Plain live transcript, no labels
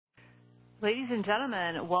Ladies and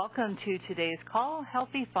gentlemen, welcome to today's call,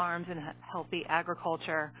 Healthy Farms and Healthy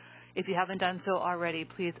Agriculture. If you haven't done so already,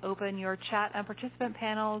 please open your chat and participant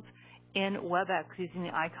panels in WebEx using the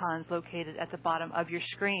icons located at the bottom of your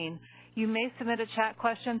screen. You may submit a chat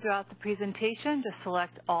question throughout the presentation. Just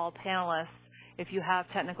select all panelists. If you have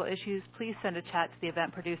technical issues, please send a chat to the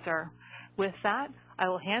event producer. With that, I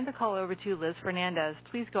will hand the call over to Liz Fernandez.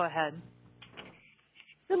 Please go ahead.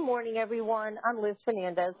 Good morning, everyone. I'm Liz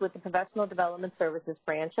Fernandez with the Professional Development Services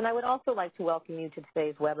Branch, and I would also like to welcome you to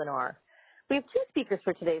today's webinar. We have two speakers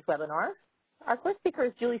for today's webinar. Our first speaker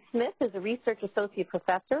is Julie Smith, who is a Research Associate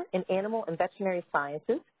Professor in Animal and Veterinary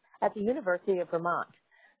Sciences at the University of Vermont.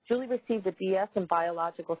 Julie received a BS in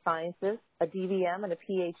Biological Sciences, a DVM, and a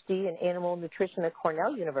PhD in Animal Nutrition at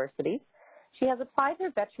Cornell University. She has applied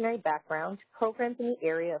her veterinary background to programs in the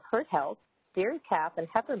area of herd health, dairy calf and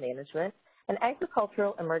heifer management, and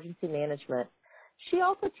agricultural emergency management. She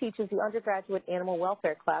also teaches the undergraduate animal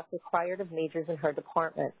welfare class required of majors in her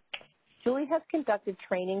department. Julie has conducted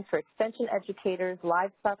training for extension educators,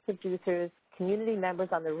 livestock producers, community members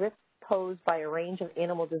on the risks posed by a range of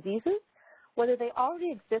animal diseases, whether they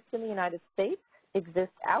already exist in the United States,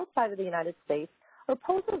 exist outside of the United States, or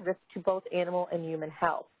pose a risk to both animal and human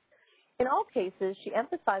health. In all cases, she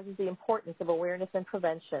emphasizes the importance of awareness and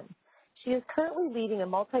prevention. She is currently leading a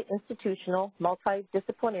multi-institutional,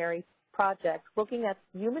 multidisciplinary project looking at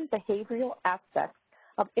human behavioral aspects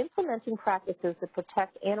of implementing practices that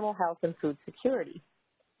protect animal health and food security.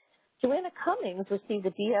 Joanna Cummings received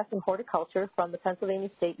a BS in horticulture from the Pennsylvania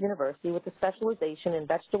State University with a specialization in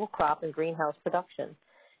vegetable crop and greenhouse production.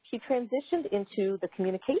 She transitioned into the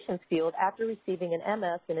communications field after receiving an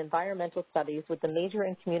MS in environmental studies with a major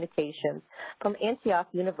in communications from Antioch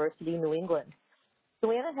University, New England.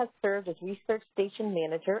 Joanna has served as Research Station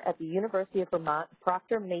Manager at the University of Vermont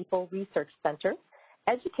Proctor Maple Research Center,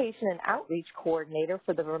 Education and Outreach Coordinator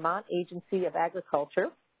for the Vermont Agency of Agriculture,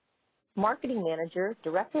 Marketing Manager,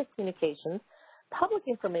 Director of Communications, Public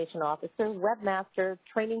Information Officer, Webmaster,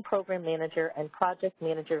 Training Program Manager, and Project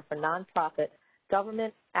Manager for nonprofit,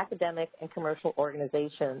 government, academic, and commercial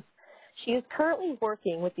organizations. She is currently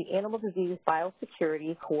working with the Animal Disease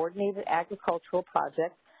Biosecurity Coordinated Agricultural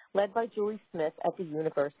Project led by Julie Smith at the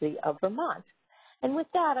University of Vermont. And with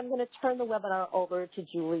that, I'm going to turn the webinar over to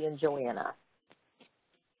Julie and Joanna.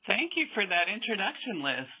 Thank you for that introduction,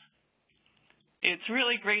 Liz. It's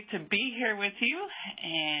really great to be here with you,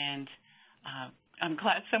 and I'm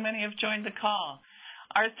glad so many have joined the call.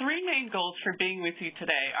 Our three main goals for being with you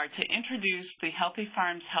today are to introduce the Healthy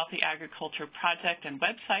Farms, Healthy Agriculture project and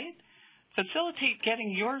website, facilitate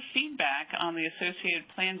getting your feedback on the associated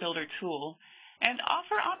Plan Builder tool, and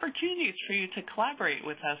offer opportunities for you to collaborate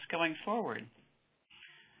with us going forward.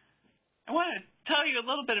 I want to tell you a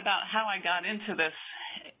little bit about how I got into this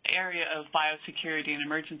area of biosecurity and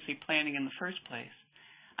emergency planning in the first place.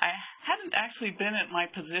 I hadn't actually been at my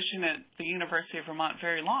position at the University of Vermont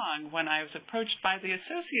very long when I was approached by the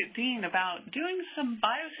Associate Dean about doing some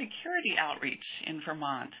biosecurity outreach in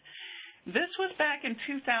Vermont. This was back in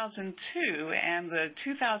 2002, and the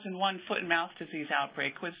 2001 foot and mouth disease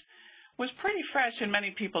outbreak was pretty fresh in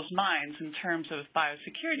many people's minds in terms of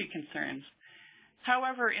biosecurity concerns.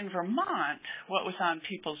 However, in Vermont, what was on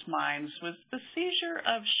people's minds was the seizure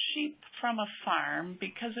of sheep from a farm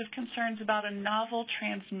because of concerns about a novel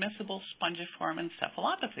transmissible spongiform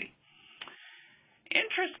encephalopathy.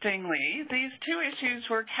 Interestingly, these two issues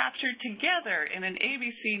were captured together in an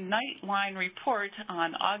ABC Nightline report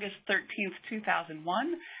on August 13th, 2001.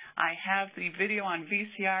 I have the video on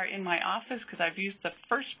VCR in my office because I've used the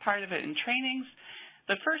first part of it in trainings.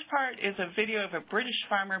 The first part is a video of a British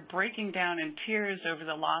farmer breaking down in tears over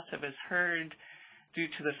the loss of his herd due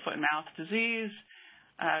to the foot and mouth disease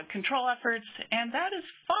control efforts, and that is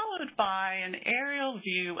followed by an aerial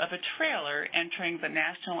view of a trailer entering the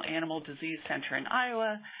National Animal Disease Center in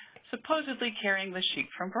Iowa, supposedly carrying the sheep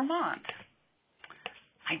from Vermont.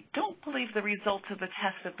 I don't believe the results of the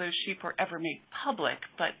test of those sheep were ever made public,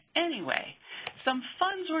 but anyway, some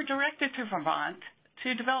funds were directed to Vermont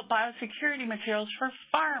to develop biosecurity materials for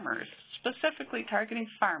farmers, specifically targeting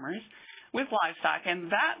farmers with livestock,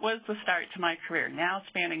 and that was the start to my career, now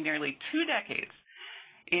spanning nearly 2 decades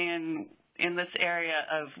in this area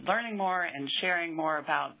of learning more and sharing more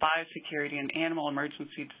about biosecurity and animal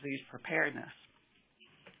emergency disease preparedness.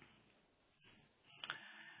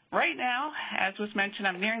 Right now, as was mentioned,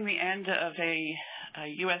 I'm nearing the end of a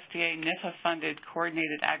USDA NIFA-funded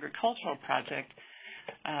coordinated agricultural project.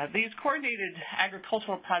 These coordinated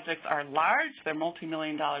agricultural projects are large. They're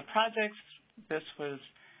multi-million-dollar projects. This was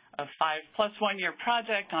a 5+1 year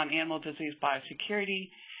project on animal disease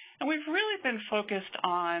biosecurity. And we've really been focused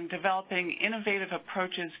on developing innovative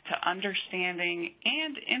approaches to understanding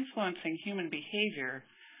and influencing human behavior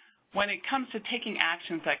when it comes to taking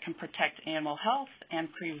actions that can protect animal health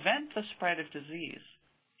and prevent the spread of disease.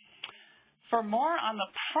 For more on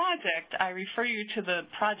the project, I refer you to the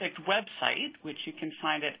project website, which you can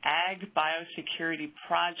find at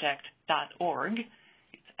agbiosecurityproject.org.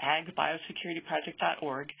 It's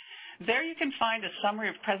agbiosecurityproject.org. There you can find a summary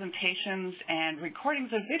of presentations and recordings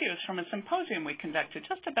of videos from a symposium we conducted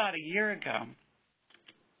just about a year ago.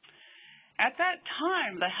 At that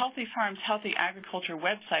time, the Healthy Farms, Healthy Agriculture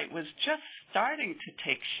website was just starting to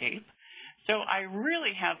take shape, so I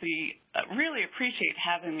really appreciate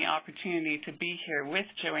having the opportunity to be here with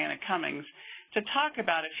Joanna Cummings to talk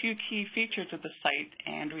about a few key features of the site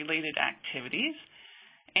and related activities,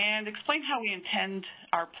 and explain how we intend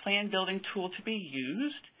our plan building tool to be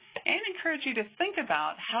used, and encourage you to think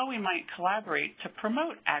about how we might collaborate to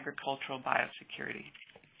promote agricultural biosecurity.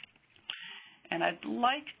 And I'd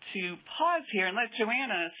like to pause here and let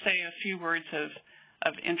Joanna say a few words of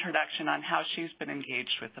introduction on how she's been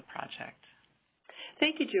engaged with the project.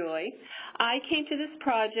 Thank you, Julie. I came to this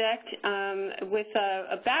project with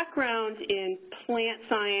a background in plant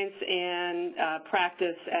science and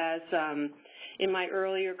practice as in my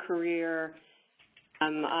earlier career.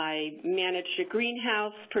 I managed a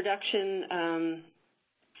greenhouse production.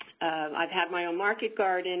 I've had my own market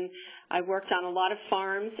garden. I worked on a lot of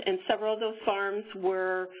farms, and several of those farms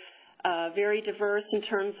were very diverse in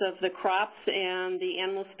terms of the crops and the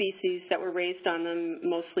animal species that were raised on them.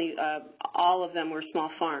 Mostly, all of them were small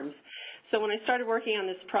farms. So when I started working on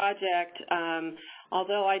this project,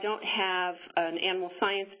 although I don't have an animal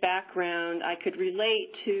science background, I could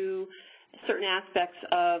relate to certain aspects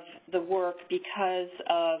of the work because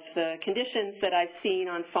of the conditions that I've seen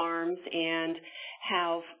on farms and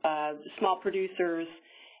how small producers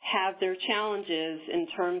have their challenges in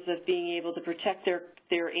terms of being able to protect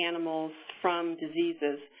their animals from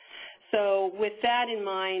diseases. So with that in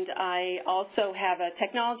mind, I also have a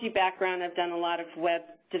technology background. I've done a lot of web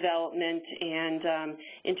development and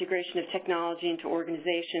integration of technology into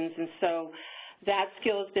organizations, and so that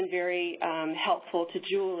skill has been very helpful to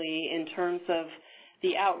Julie in terms of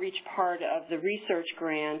the outreach part of the research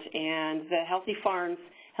grant, and the Healthy Farms,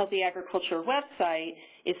 Healthy Agriculture website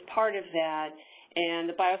is part of that, and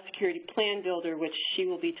the Biosecurity Plan Builder, which she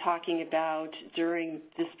will be talking about during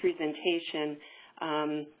this presentation,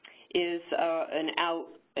 is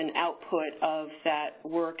an output of that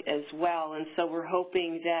work as well. And so we're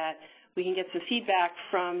hoping that we can get some feedback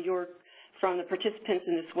from the participants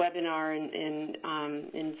in this webinar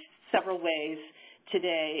in several ways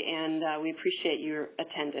today, and we appreciate your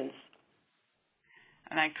attendance.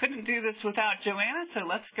 And I couldn't do this without Joanna, so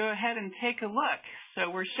let's go ahead and take a look.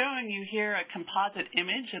 So we're showing you here a composite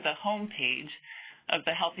image of the home page of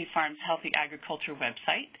the Healthy Farms, Healthy Agriculture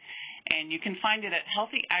website. And you can find it at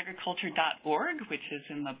healthyagriculture.org, which is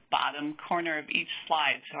in the bottom corner of each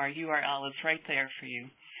slide, so our URL is right there for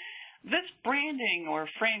you. This branding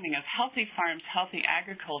or framing of Healthy Farms, Healthy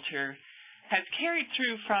Agriculture has carried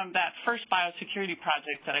through from that first biosecurity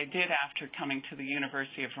project that I did after coming to the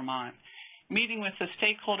University of Vermont. Meeting with the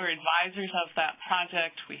stakeholder advisors of that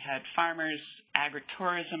project, we had farmers,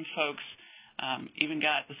 agritourism folks, even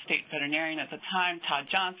got the state veterinarian at the time,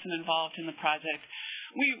 Todd Johnson, involved in the project.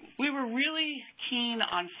 We were really keen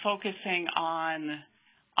on focusing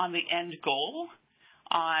on the end goal,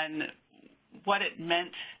 on what it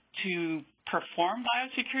meant to perform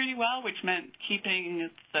biosecurity well, which meant keeping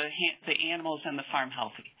the animals and the farm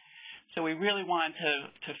healthy. So we really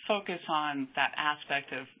wanted to focus on that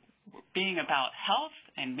aspect of being about health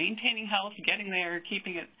and maintaining health, getting there,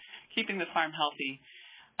 keeping the farm healthy,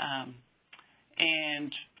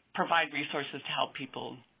 and provide resources to help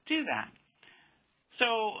people do that.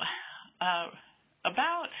 So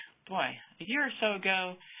about, a year or so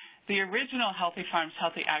ago, the original Healthy Farms,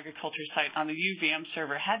 Healthy Agriculture site on the UVM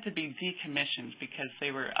server had to be decommissioned because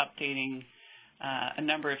they were updating a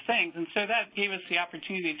number of things. And so that gave us the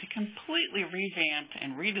opportunity to completely revamp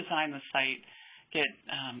and redesign the site, get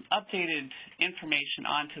updated information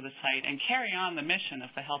onto the site, and carry on the mission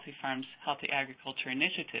of the Healthy Farms, Healthy Agriculture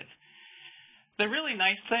initiative. The really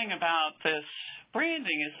nice thing about this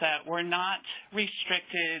branding is that we're not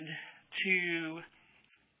restricted to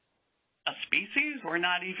a species. We're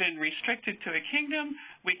not even restricted to a kingdom.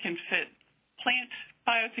 We can fit plant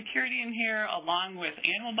biosecurity in here along with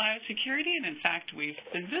animal biosecurity, and in fact, we've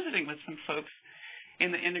been visiting with some folks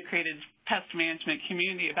in the integrated pest management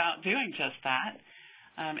community about doing just that.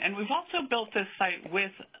 And we've also built this site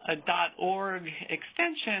with a .org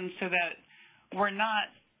extension so that we're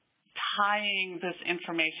not tying this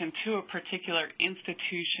information to a particular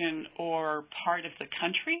institution or part of the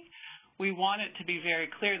country. We want it to be very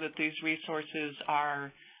clear that these resources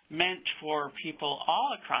are meant for people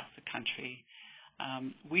all across the country.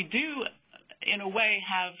 We do, in a way,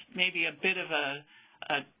 have maybe a bit of a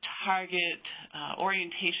target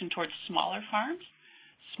orientation towards smaller farms,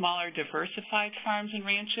 smaller diversified farms and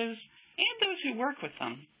ranches, and those who work with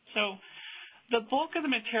them. So the bulk of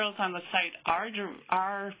the materials on the site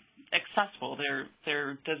are accessible.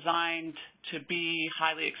 They're designed to be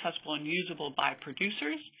highly accessible and usable by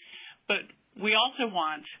producers, but we also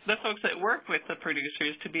want the folks that work with the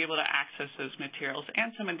producers to be able to access those materials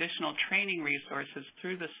and some additional training resources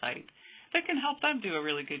through the site that can help them do a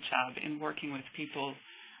really good job in working with people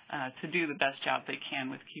to do the best job they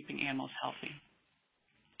can with keeping animals healthy.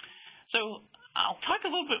 So I'll talk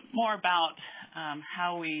a little bit more about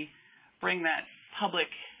how we bring that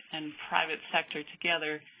public and private sector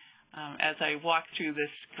together as I walk through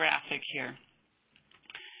this graphic here.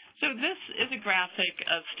 So this is a graphic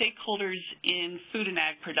of stakeholders in food and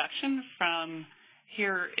ag production, from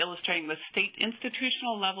here illustrating the state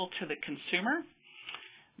institutional level to the consumer.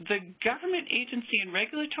 The government agency and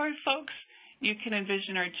regulatory folks you can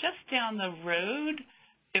envision are just down the road.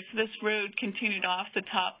 If this road continued off the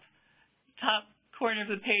top corner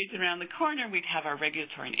of the page around the corner, we'd have our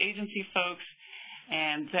regulatory and agency folks.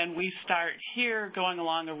 And then we start here going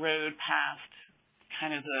along a road past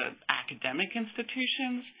kind of the academic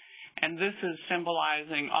institutions. And this is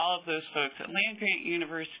symbolizing all of those folks at land-grant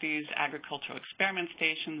universities, agricultural experiment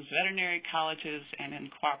stations, veterinary colleges, and in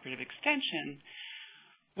cooperative extension,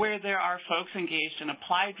 where there are folks engaged in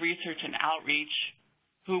applied research and outreach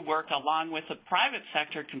who work along with the private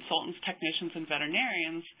sector consultants, technicians, and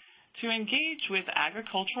veterinarians to engage with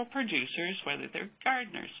agricultural producers, whether they're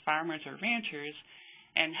gardeners, farmers, or ranchers,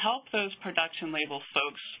 and help those production label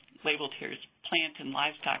folks, labeled here as plant and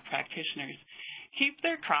livestock practitioners, keep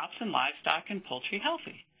their crops and livestock and poultry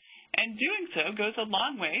healthy. And doing so goes a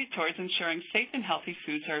long way towards ensuring safe and healthy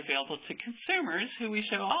foods are available to consumers, who we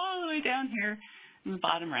show all the way down here in the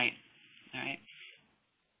bottom right. All right.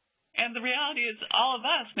 And the reality is all of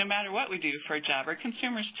us, no matter what we do for a job, are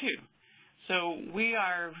consumers too. So we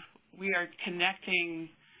are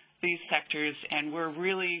connecting these sectors, and we're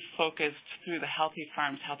really focused through the Healthy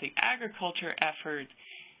Farms, Healthy Agriculture effort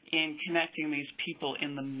in connecting these people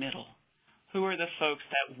in the middle. Who are the folks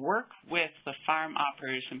that work with the farm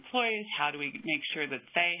operators' employees? How do we make sure that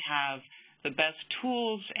they have the best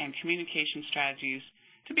tools and communication strategies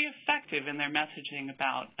to be effective in their messaging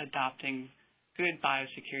about adopting good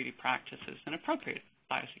biosecurity practices and appropriate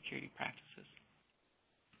biosecurity practices?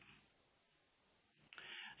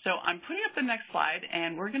 So I'm putting up the next slide,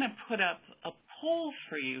 and we're going to put up a poll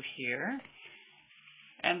for you here.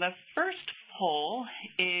 And the first poll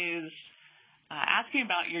is asking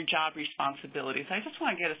about your job responsibilities. I just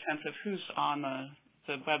want to get a sense of who's on the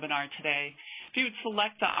webinar today. If you would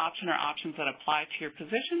select the option or options that apply to your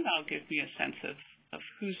position, that'll give me a sense of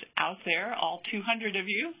who's out there, all 200 of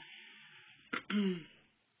you.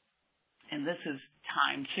 And this is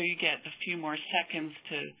timed, so you get a few more seconds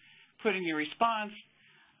to put in your response.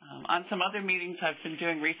 On some other meetings I've been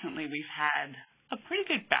doing recently, we've had a pretty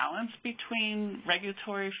good balance between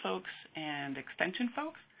regulatory folks and extension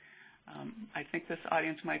folks. I think this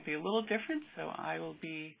audience might be a little different, so I will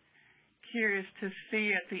be curious to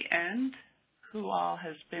see at the end who all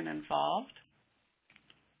has been involved.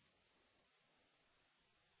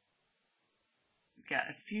 We've got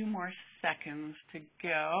a few more seconds to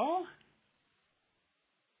go.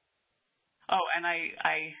 Oh, and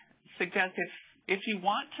I suggest if you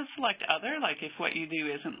want to select other, like if what you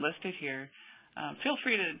do isn't listed here, feel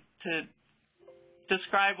free to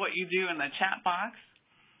describe what you do in the chat box.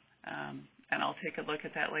 And I'll take a look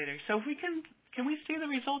at that later. So if we can we see the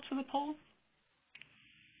results of the poll?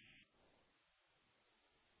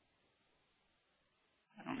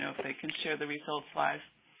 I don't know if they can share the results live.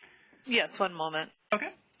 Yes, one moment.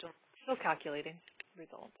 Okay. Still calculating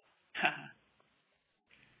results. So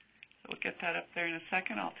we'll get that up there in a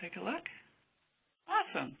second. I'll take a look.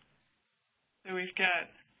 Awesome. So we've got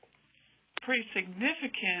pretty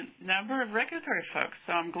significant number of regulatory folks.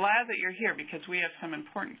 So I'm glad that you're here, because we have some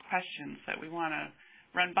important questions that we want to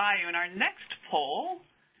run by you. And our next poll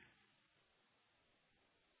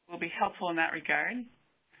will be helpful in that regard.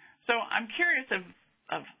 So I'm curious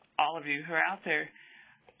of all of you who are out there,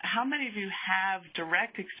 how many of you have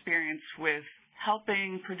direct experience with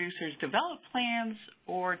helping producers develop plans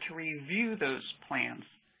or to review those plans?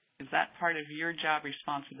 Is that part of your job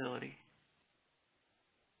responsibility?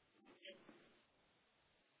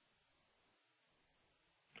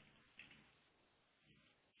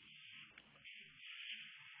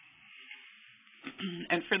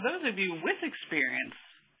 And for those of you with experience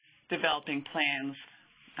developing plans,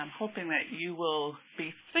 I'm hoping that you will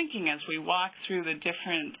be thinking as we walk through the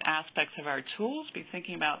different aspects of our tools, be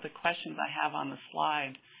thinking about the questions I have on the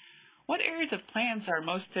slide. What areas of plans are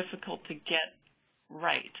most difficult to get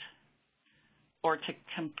right or to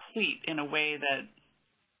complete in a way that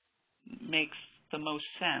makes the most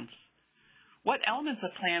sense? What elements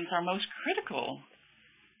of plans are most critical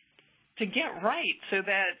to get right so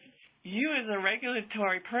that you as a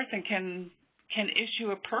regulatory person can issue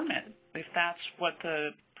a permit if that's what the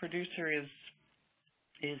producer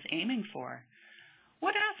is aiming for?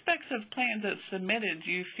 What aspects of plans that's submitted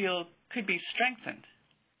do you feel could be strengthened?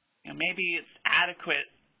 Maybe it's adequate.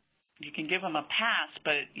 You can give them a pass,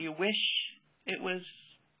 but you wish it was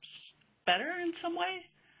better in some way?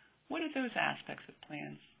 What are those aspects of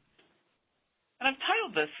plans? And I've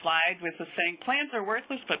titled this slide with the saying, plans are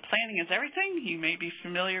worthless, but planning is everything. You may be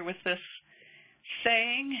familiar with this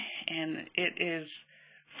saying, and it is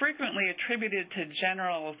frequently attributed to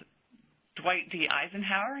General Dwight D.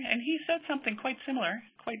 Eisenhower, and he said something quite similar,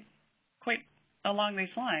 quite along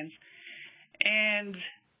these lines. And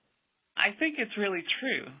I think it's really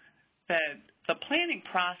true that the planning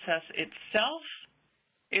process itself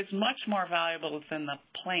is much more valuable than the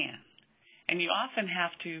plan. And you often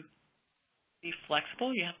have to be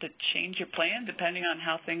flexible. You have to change your plan depending on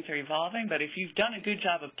how things are evolving. But if you've done a good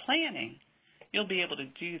job of planning, you'll be able to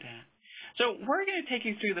do that. So we're going to take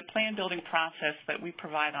you through the plan building process that we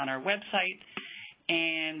provide on our website.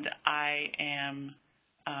 And I am,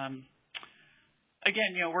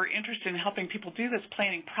 again, we're interested in helping people do this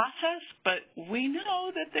planning process, but we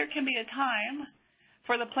know that there can be a time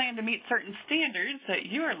for the plan to meet certain standards that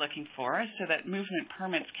you are looking for so that movement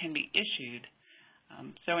permits can be issued.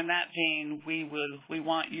 So in that vein, we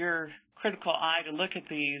want your critical eye to look at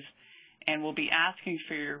these, and we'll be asking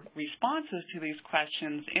for your responses to these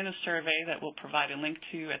questions in a survey that we'll provide a link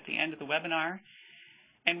to at the end of the webinar.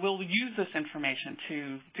 And we'll use this information to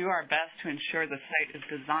do our best to ensure the site is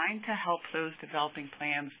designed to help those developing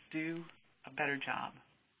plans do a better job.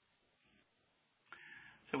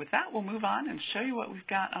 So with that, we'll move on and show you what we've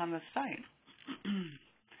got on the site.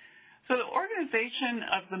 So the organization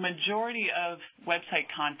of the majority of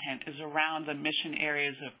website content is around the mission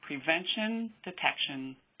areas of prevention,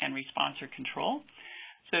 detection, and response or control.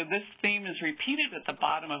 So this theme is repeated at the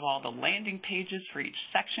bottom of all the landing pages for each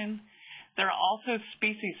section. There are also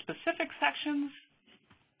species-specific sections.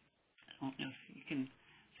 I don't know if you can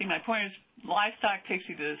see my pointers. Livestock takes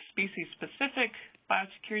you to species-specific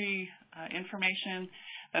biosecurity information.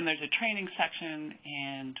 Then there's a training section,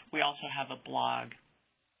 and we also have a blog.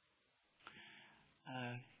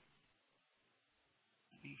 Let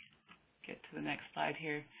me get to the next slide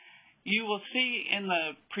here. You will see in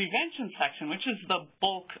the prevention section, which is the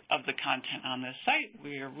bulk of the content on this site,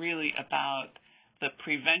 we are really about the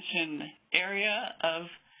prevention area of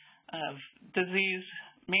disease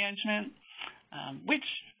management, which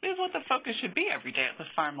is what the focus should be every day at the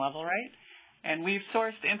farm level, right? And we've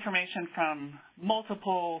sourced information from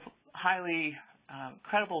multiple highly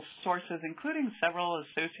credible sources, including several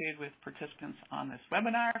associated with participants on this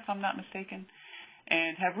webinar, if I'm not mistaken,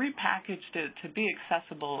 and have repackaged it to be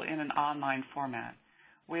accessible in an online format.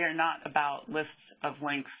 We are not about lists of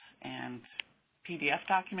links and PDF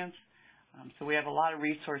documents, so we have a lot of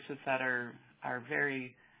resources that are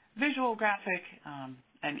very visual, graphic,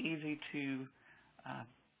 and easy to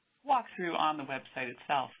walk through on the website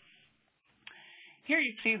itself. Here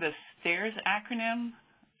you see the STARS acronym.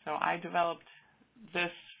 So I developed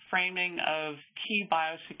this framing of key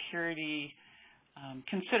biosecurity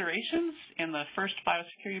considerations in the first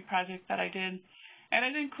biosecurity project that I did, and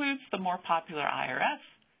it includes the more popular IRS,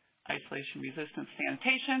 isolation, resistance,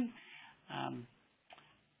 sanitation,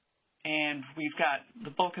 and we've got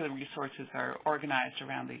the bulk of the resources are organized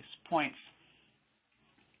around these points.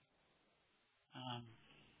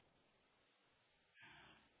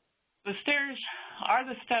 The STARS are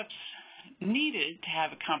the steps needed to have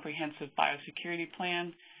a comprehensive biosecurity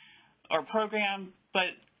plan or program,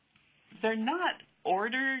 but they're not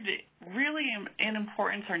ordered really in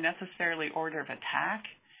importance or necessarily order of attack.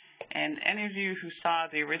 And any of you who saw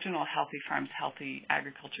the original Healthy Farms, Healthy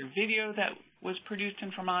Agriculture video that was produced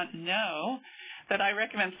in Vermont know that I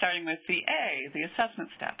recommend starting with the A, the assessment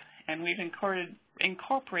step. And we've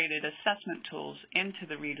incorporated assessment tools into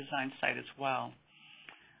the redesigned site as well.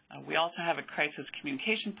 We also have a crisis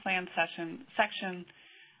communication plan section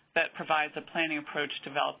that provides a planning approach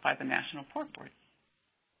developed by the National Pork Board.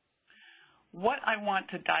 What I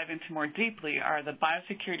want to dive into more deeply are the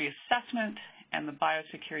biosecurity assessment and the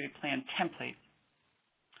biosecurity plan template.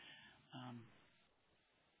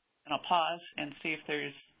 And I'll pause and see if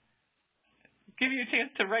there's, give you a chance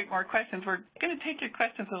to write more questions. We're going to take your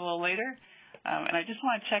questions a little later, and I just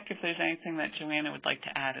want to check if there's anything that Joanna would like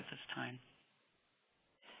to add at this time.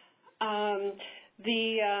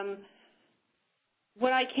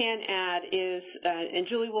 What I can add is, and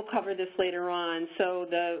Julie will cover this later on, so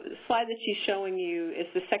the slide that she's showing you is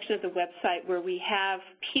the section of the website where we have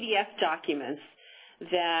PDF documents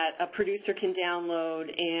that a producer can download,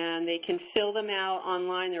 and they can fill them out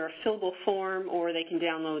online. They're a fillable form, or they can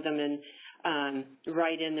download them and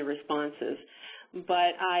write in the responses.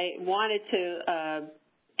 But I wanted to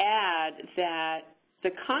add that the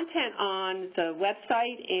content on the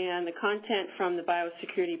website and the content from the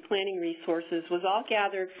biosecurity planning resources was all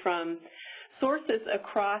gathered from sources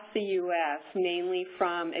across the U.S., mainly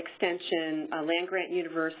from Extension, land-grant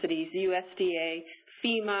universities, USDA,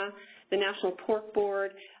 FEMA, the National Pork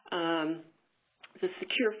Board, the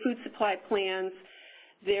Secure Food Supply Plans.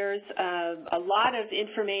 There's a lot of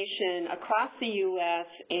information across the U.S.,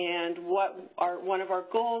 and one of our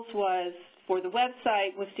goals was for the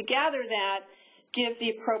website was to gather that, give the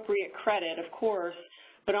appropriate credit, of course,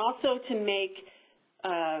 but also to make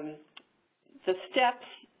the steps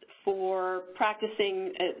for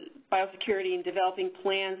practicing biosecurity and developing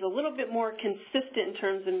plans a little bit more consistent in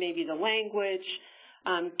terms of maybe the language,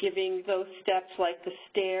 giving those steps like the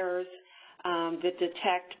stairs, the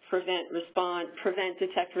detect, prevent,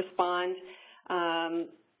 detect, respond,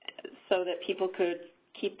 so that people could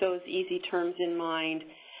keep those easy terms in mind.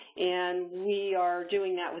 And we are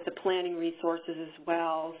doing that with the planning resources as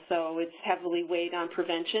well. So it's heavily weighed on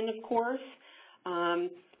prevention, of course.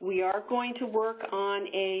 We are going to work on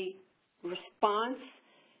a response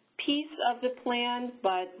piece of the plan,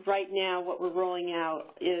 but right now what we're rolling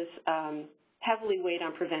out is heavily weighed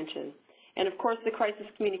on prevention. And of course the crisis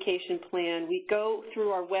communication plan, we go through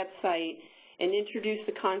our website and introduce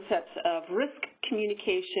the concepts of risk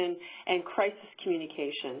communication and crisis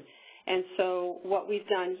communication. And so what we've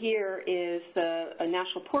done here is the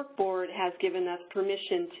National Pork Board has given us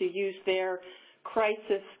permission to use their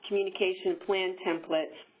crisis communication plan template.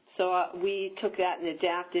 So we took that and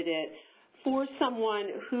adapted it for someone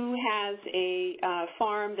who has a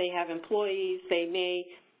farm, they have employees, they may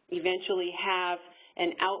eventually have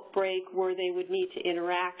an outbreak where they would need to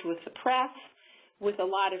interact with the press, with a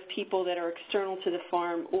lot of people that are external to the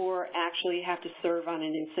farm, or actually have to serve on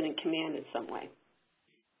an incident command in some way.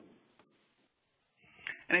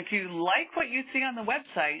 And if you like what you see on the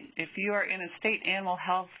website, if you are in a state animal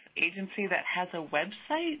health agency that has a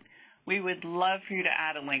website, we would love for you to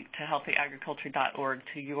add a link to healthyagriculture.org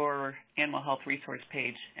to your animal health resource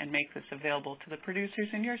page and make this available to the producers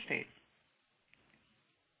in your state.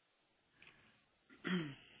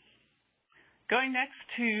 Going next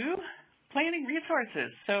to planning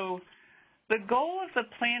resources. So the goal of the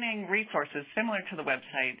planning resources, similar to the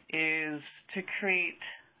website, is to create,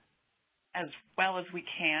 as well as we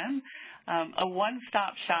can, a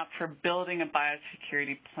one-stop shop for building a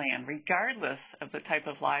biosecurity plan, regardless of the type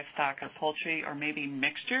of livestock or poultry or maybe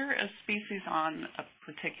mixture of species on a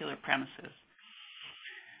particular premises.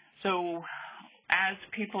 So as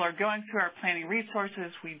people are going through our planning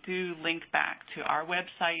resources, we do link back to our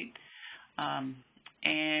website,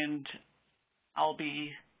 and I'll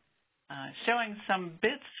be showing some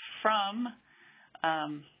bits from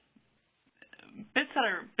bits that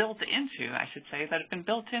are built into, I should say, that have been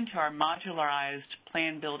built into our modularized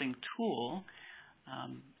plan building tool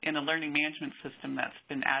in a learning management system that's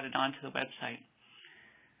been added onto the website.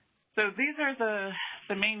 So these are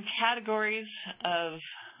the main categories of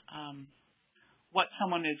what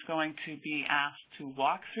someone is going to be asked to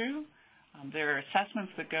walk through. There are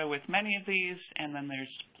assessments that go with many of these, and then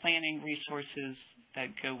there's planning resources that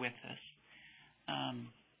go with this.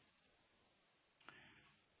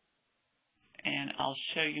 And I'll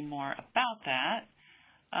show you more about that.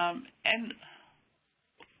 And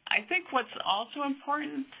I think what's also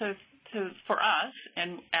important for us,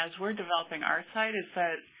 and as we're developing our site, is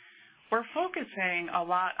that we're focusing a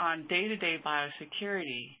lot on day-to-day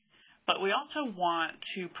biosecurity, but we also want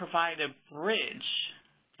to provide a bridge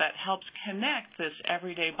that helps connect this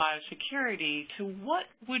everyday biosecurity to what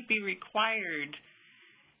would be required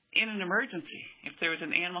in an emergency. If there was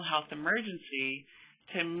an animal health emergency,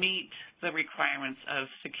 to meet the requirements of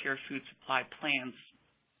secure food supply plans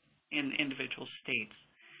in individual states.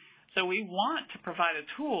 So we want to provide a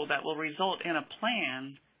tool that will result in a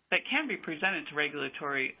plan that can be presented to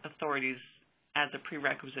regulatory authorities as a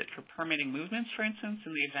prerequisite for permitting movements, for instance,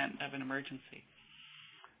 in the event of an emergency.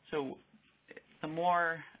 So the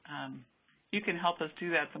more you can help us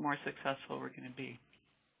do that, the more successful we're going to be.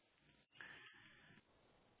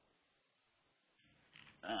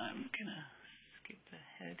 I'm going to skip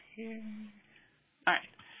ahead here. All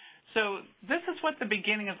right. So this is what the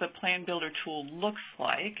beginning of the Plan Builder tool looks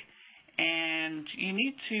like, and you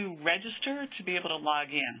need to register to be able to log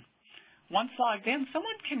in. Once logged in,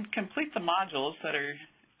 someone can complete the modules that are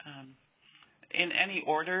in any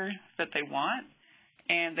order that they want,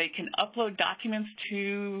 and they can upload documents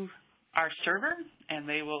to our server, and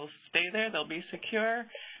they will stay there. They'll be secure,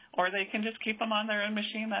 or they can just keep them on their own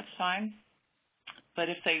machine. That's fine. But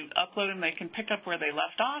if they upload them, they can pick up where they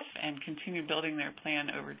left off and continue building their plan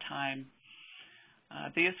over time.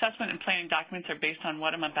 The assessment and planning documents are based on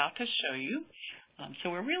what I'm about to show you. So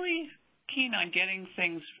we're really keen on getting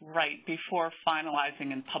things right before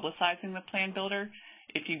finalizing and publicizing the Plan Builder.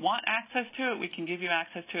 If you want access to it, we can give you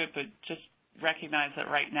access to it, but just recognize that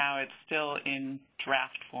right now it's still in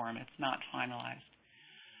draft form. It's not finalized.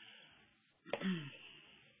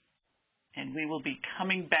 And we will be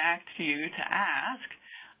coming back to you to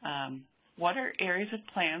ask what are areas of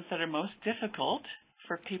plans that are most difficult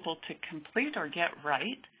for people to complete or get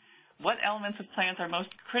right? What elements of plans are most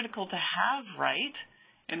critical to have right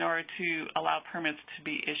in order to allow permits to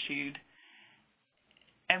be issued?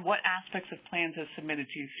 And what aspects of plans as submitted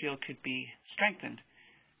do you feel could be strengthened?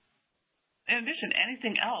 In addition,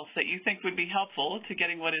 anything else that you think would be helpful to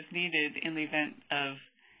getting what is needed in the event of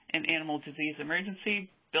an animal disease emergency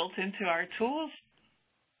built into our tools,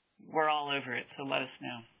 we're all over it, so let us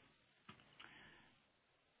know.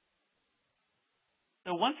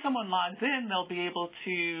 So once someone logs in, they'll be able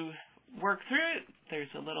to work through it. There's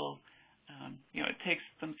a little, it takes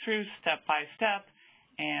them through step by step,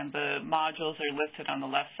 and the modules are listed on the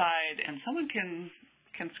left side, and someone can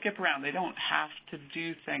skip around. They don't have to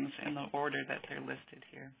do things in the order that they're listed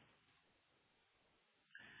here.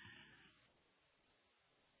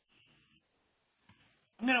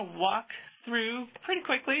 I'm going to walk through pretty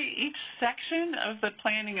quickly each section of the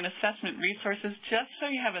planning and assessment resources just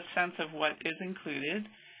so you have a sense of what is included.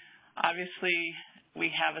 Obviously,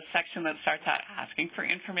 we have a section that starts out asking for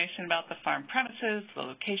information about the farm premises, the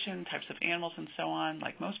location, types of animals, and so on,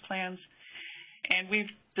 like most plans. And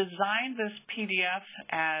we've designed this PDF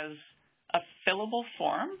as a fillable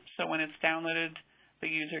form, so when it's downloaded, the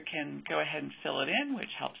user can go ahead and fill it in,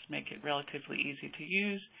 which helps make it relatively easy to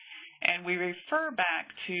use. And we refer back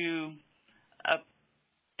to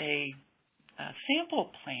a sample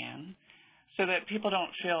plan so that people don't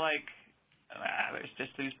feel like there's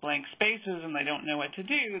just these blank spaces and they don't know what to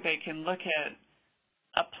do. They can look at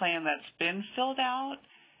a plan that's been filled out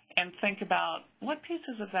and think about what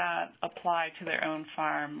pieces of that apply to their own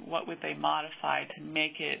farm, what would they modify to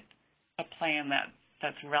make it a plan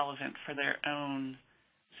that's relevant for their own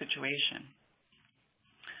situation.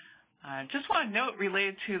 Just want to note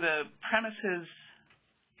related to the premises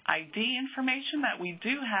ID information that we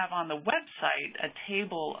do have on the website a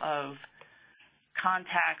table of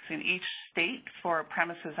contacts in each state for a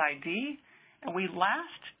premises ID. And we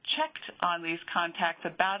last checked on these contacts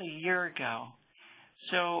about a year ago.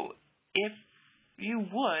 So if you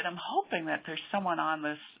would, I'm hoping that there's someone on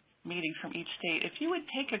this meeting from each state. If you would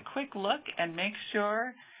take a quick look and make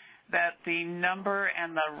sure that the number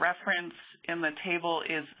and the reference in the table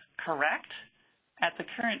is correct at the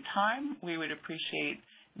current time, we would appreciate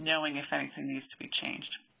knowing if anything needs to be changed.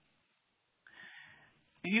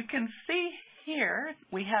 You can see here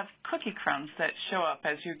we have cookie crumbs that show up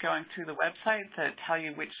as you're going through the website that tell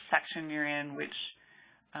you which section you're in, which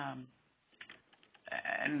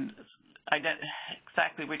and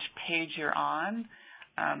exactly which page you're on.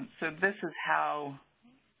 So this is how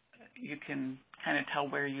you can kind of tell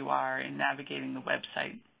where you are in navigating the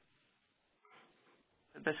website.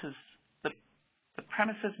 This is the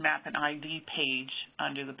premises map and ID page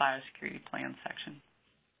under the biosecurity plan section.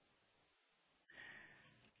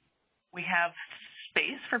 We have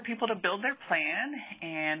space for people to build their plan,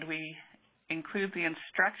 and we include the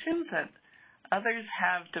instructions that others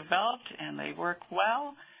have developed, and they work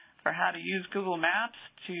well for how to use Google Maps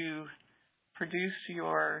to produce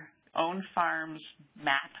your own farm's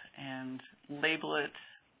map and label it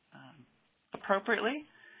appropriately.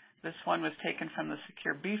 This one was taken from the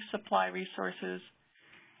Secure Beef Supply resources.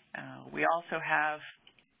 We also have,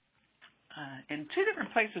 in two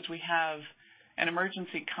different places, we have an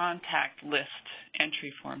emergency contact list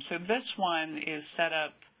entry form. So this one is set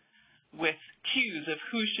up with cues of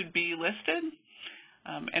who should be listed.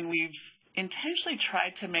 And we've intentionally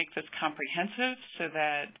tried to make this comprehensive so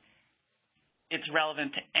that it's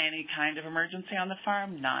relevant to any kind of emergency on the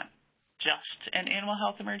farm, not just an animal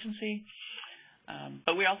health emergency.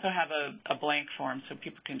 But we also have a blank form so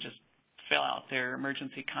people can just fill out their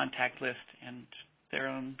emergency contact list and their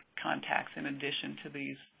own contacts in addition to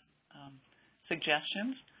these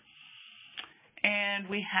suggestions. And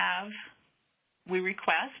we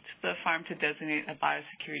request the farm to designate a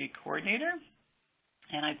biosecurity coordinator.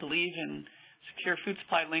 And I believe in secure food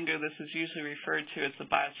supply lingo, this is usually referred to as the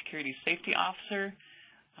biosecurity safety officer.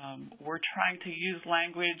 We're trying to use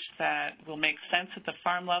language that will make sense at the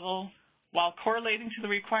farm level while correlating to the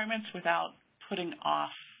requirements without putting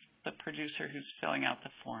off the producer who's filling out the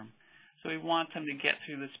form. So we want them to get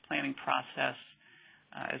through this planning process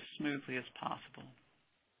as smoothly as possible.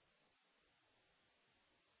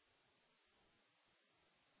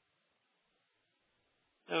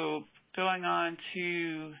 So going on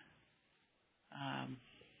to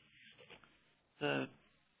the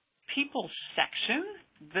people section,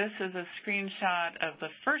 this is a screenshot of the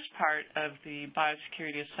first part of the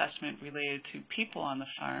biosecurity assessment related to people on the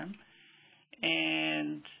farm.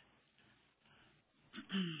 And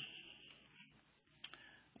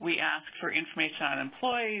we ask for information on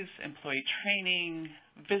employees, employee training,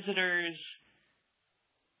 visitors,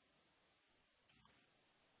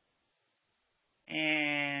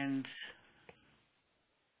 and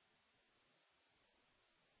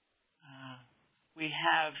we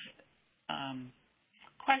have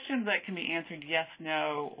questions that can be answered yes,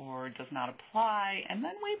 no, or does not apply, and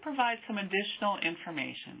then we provide some additional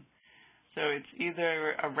information. So it's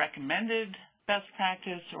either a recommended best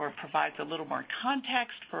practice or provides a little more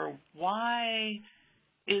context for why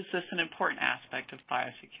is this an important aspect of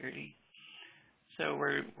biosecurity. So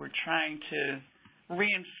we're trying to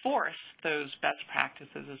reinforce those best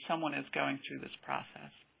practices as someone is going through this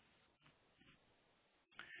process.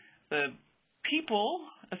 The people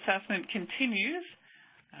assessment continues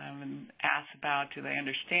and asks about, do they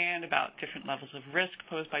understand about different levels of risk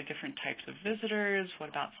posed by different types of visitors? What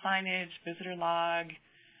about signage, visitor log,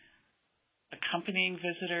 accompanying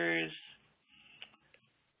visitors,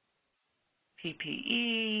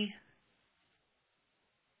 PPE,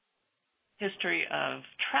 history of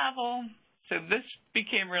travel. So this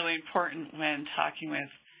became really important when talking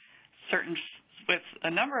with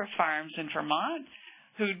a number of farms in Vermont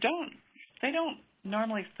who don't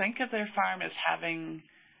normally think of their farm as having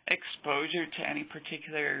exposure to any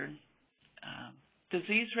particular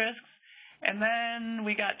disease risks. And then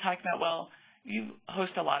we got talking about, well, you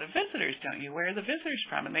host a lot of visitors, don't you? Where are the visitors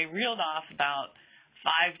from? And they reeled off about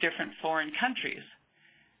 5 different foreign countries.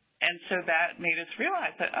 And so that made us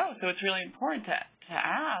realize that, oh, so it's really important to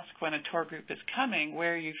ask when a tour group is coming,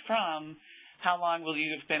 where are you from? How long will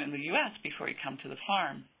you have been in the U.S. before you come to the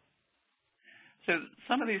farm? So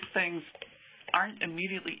some of these things aren't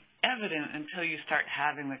immediately evident until you start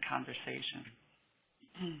having the conversation.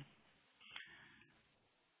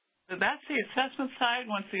 So that's the assessment side.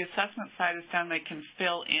 Once the assessment side is done, they can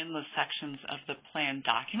fill in the sections of the plan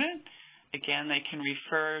document. Again, they can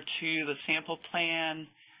refer to the sample plan,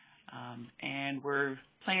 and we're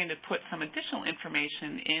planning to put some additional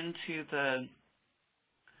information into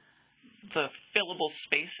the fillable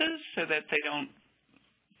spaces so that they don't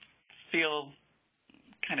feel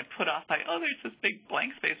kind of put off by, oh, there's this big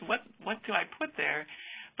blank space. What do I put there?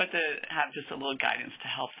 But to have just a little guidance to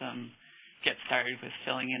help them get started with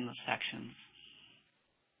filling in the sections.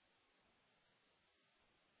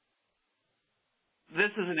 This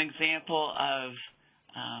is an example of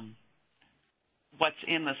what's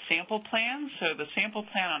in the sample plan. So the sample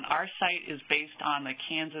plan on our site is based on the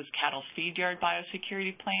Kansas Cattle Feed Yard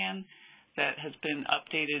Biosecurity Plan that has been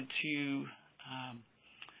updated to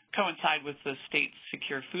coincide with the state's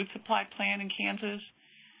secure food supply plan in Kansas.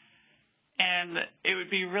 And it would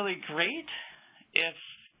be really great if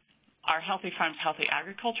our Healthy Farms, Healthy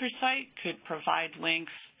Agriculture site could provide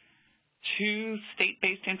links to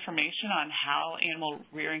state-based information on how animal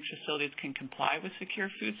rearing facilities can comply with secure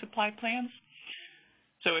food supply plans.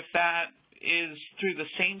 So if that is through the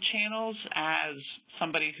same channels as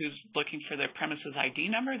somebody who's looking for their premises ID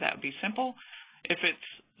number, that would be simple. If it's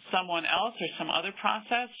someone else or some other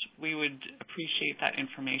process, we would appreciate that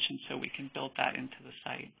information so we can build that into the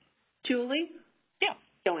site. Julie? Yeah.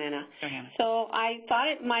 Joanna. So I thought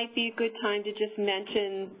it might be a good time to just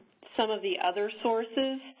mention some of the other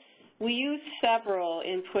sources. We use several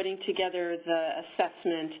in putting together the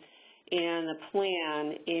assessment and the plan.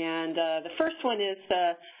 And the first one is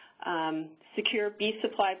the Secure Beef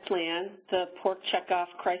Supply Plan, the Pork Checkoff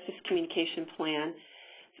Crisis Communication Plan.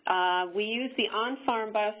 We use the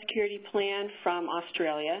On-Farm Biosecurity Plan from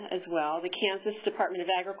Australia as well, the Kansas Department of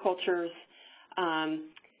Agriculture's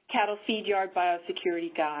Cattle Feed Yard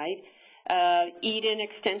Biosecurity Guide, Eden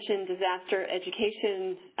Extension Disaster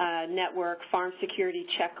Education Network Farm Security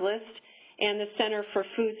Checklist, and the Center for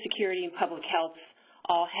Food Security and Public Health's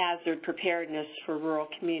All Hazard Preparedness for Rural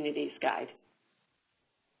Communities Guide.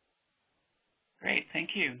 Great, thank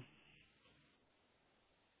you.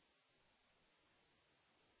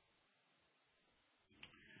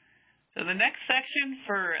 So the next section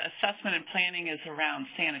for assessment and planning is around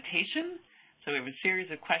sanitation. So we have a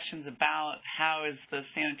series of questions about how is the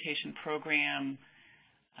sanitation program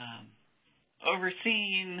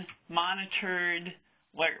overseen, monitored,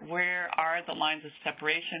 where are the lines of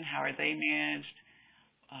separation, how are they managed,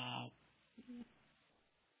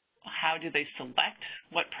 how do they select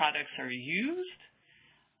what products are used,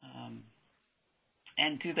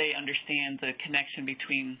 and do they understand the connection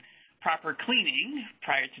between proper cleaning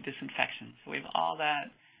prior to disinfection. So we have all that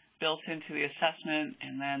built into the assessment,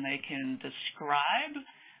 and then they can describe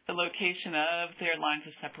the location of their lines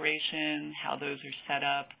of separation, how those are set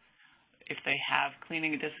up, if they have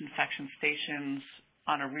cleaning and disinfection stations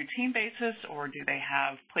on a routine basis, or do they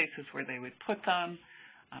have places where they would put them.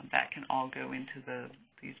 That can all go into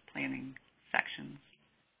these planning sections.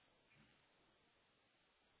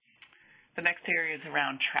 The next area is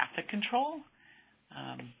around traffic control.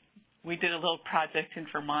 We did a little project in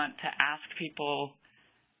Vermont to ask people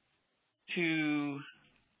to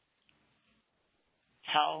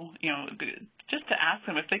tell, just to ask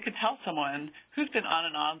them if they could tell someone who's been on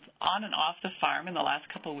and off the farm in the last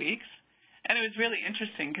couple of weeks. And it was really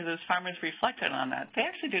interesting because as farmers reflected on that, they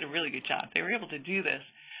actually did a really good job. They were able to do this,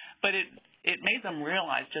 but it made them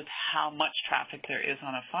realize just how much traffic there is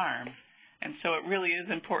on a farm. And so it really is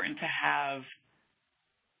important to have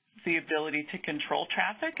the ability to control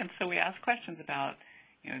traffic. And so we ask questions about,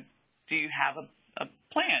 do you have a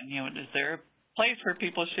plan? Is there a place where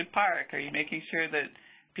people should park? Are you making sure that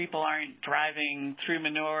people aren't driving through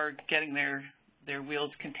manure, getting their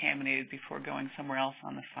wheels contaminated before going somewhere else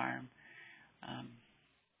on the farm?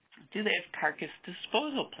 Do they have carcass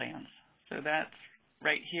disposal plans? So that's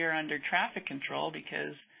right here under traffic control,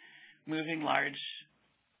 because moving large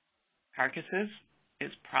carcasses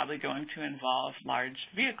is probably going to involve large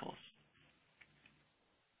vehicles.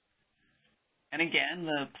 And again,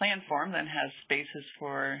 the plan form then has spaces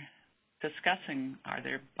for discussing, are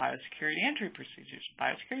there biosecurity entry procedures,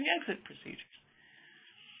 biosecurity exit procedures?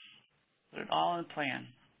 Put it all in the plan.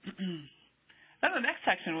 Then the next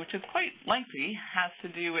section, which is quite lengthy, has to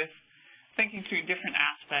do with thinking through different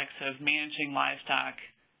aspects of managing livestock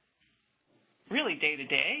really day to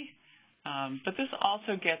day. But this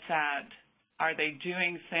also gets at, are they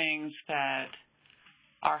doing things that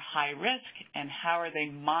are high risk, and how are they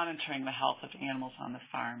monitoring the health of animals on the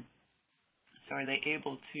farm? So are they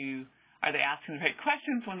asking the right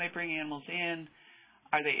questions when they bring animals in?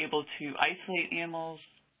 Are they able to isolate animals?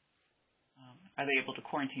 Are they able to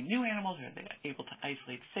quarantine new animals? Are they able to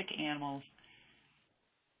isolate sick animals?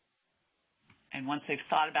 And once they've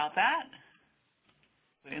thought about that,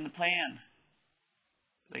 put in the plan.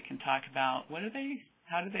 They can talk about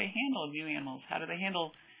how do they handle new animals? How do they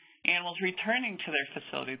handle animals returning to their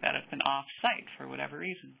facility that have been off-site for whatever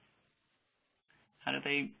reason? How do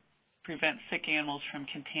they prevent sick animals from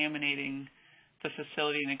contaminating the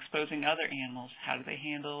facility and exposing other animals? How do they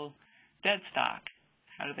handle dead stock?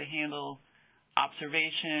 How do they handle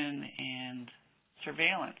observation and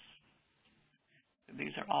surveillance?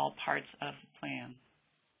 These are all parts of the plan.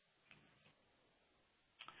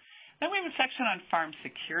 Then we have a section on farm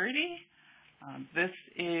security. This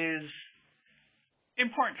is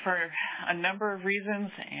important for a number of reasons,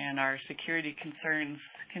 and our security concerns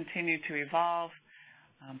continue to evolve.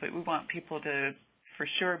 But we want people to, for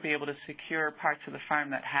sure, be able to secure parts of the farm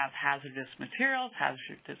that have hazardous materials,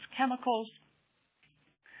 hazardous chemicals.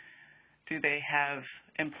 Do they have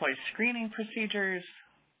employee screening procedures?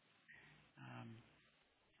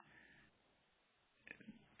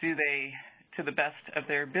 Do they, to the best of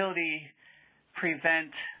their ability, prevent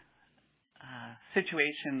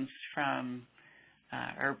situations from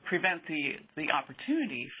or prevent the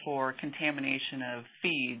opportunity for contamination of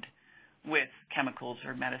feed with chemicals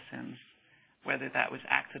or medicines, whether that was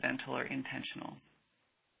accidental or intentional?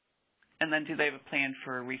 And then do they have a plan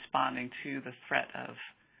for responding to the threat of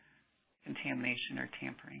contamination or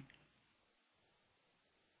tampering?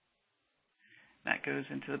 That goes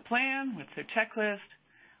into the plan with their checklist.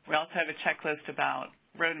 We also have a checklist about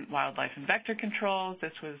rodent, wildlife, and vector control.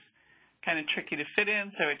 This was kind of tricky to fit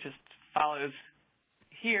in, so it just follows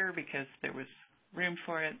here because there was room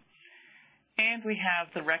for it. And we have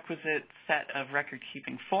the requisite set of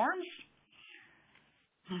record-keeping forms.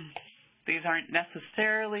 These aren't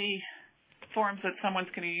necessarily forms that someone's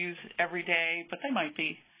going to use every day, but they might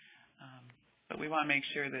be. But we want to make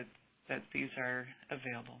sure that these are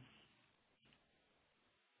available.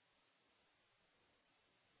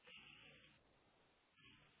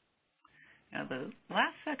 Now, the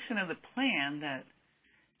last section of the plan that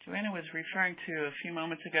Joanna was referring to a few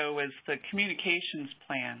moments ago was the communications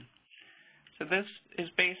plan. So this is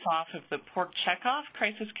based off of the Pork Checkoff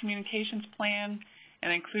Crisis Communications Plan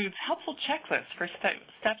and includes helpful checklists for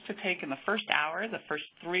steps to take in the first hour, the first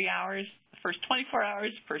 3 hours, the first 24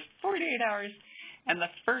 hours, first 48 hours, and the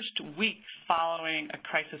first week following a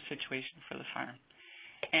crisis situation for the farm.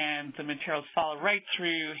 And the materials follow right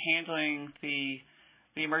through handling the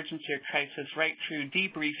emergency or crisis, right through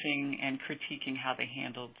debriefing and critiquing how they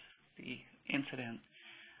handled the incident.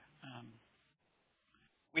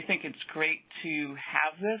 We think it's great to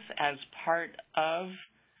have this as part of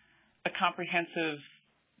a comprehensive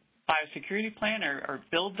biosecurity plan or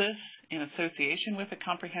build this in association with a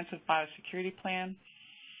comprehensive biosecurity plan.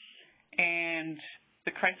 And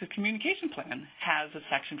the crisis communication plan has a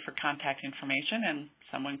section for contact information, and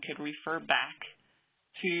someone could refer back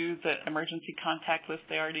to the emergency contact list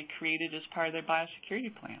they already created as part of their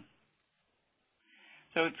biosecurity plan.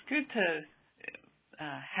 So it's good to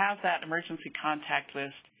have that emergency contact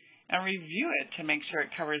list and review it to make sure it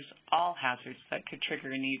covers all hazards that could trigger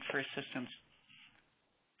a need for assistance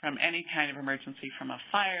from any kind of emergency, from a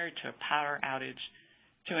fire to a power outage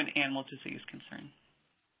to an animal disease concern.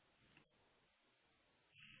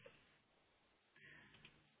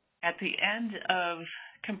 At the end of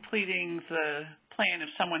completing the plan, if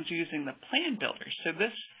someone's using the plan builder, so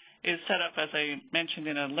this is set up, as I mentioned,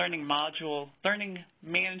 in a learning module, learning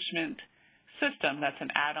management system that's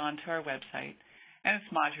an add-on to our website, and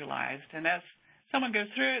it's modularized. And as someone goes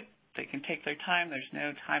through it, they can take their time. There's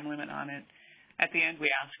no time limit on it. At the end,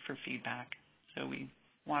 we ask for feedback. So we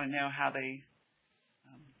want to know how they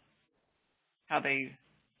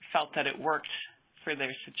felt that it worked for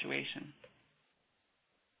their situation.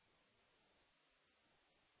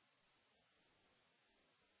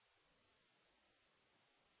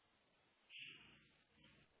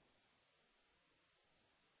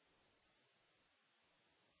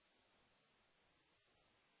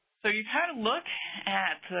 So you've had a look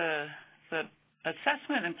at the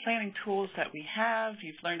assessment and planning tools that we have.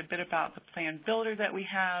 You've learned a bit about the plan builder that we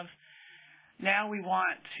have. Now we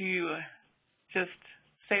want to just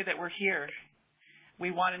say that we're here.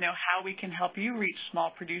 We want to know how we can help you reach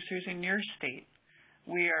small producers in your state.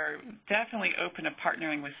 We are definitely open to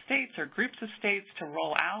partnering with states or groups of states to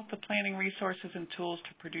roll out the planning resources and tools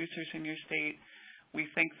to producers in your state. We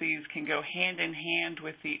think these can go hand in hand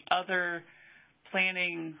with the other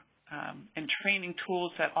planning and training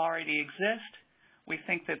tools that already exist. We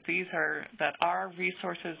think that our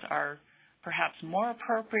resources are perhaps more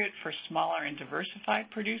appropriate for smaller and diversified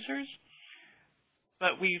producers,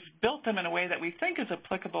 but we've built them in a way that we think is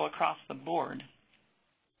applicable across the board.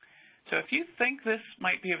 So if you think this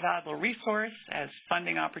might be a valuable resource as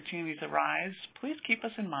funding opportunities arise, please keep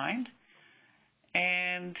us in mind.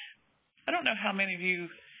 And I don't know how many of you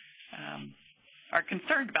are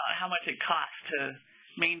concerned about how much it costs to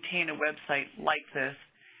maintain a website like this,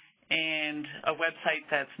 and a website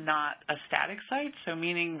that's not a static site, so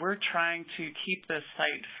meaning we're trying to keep this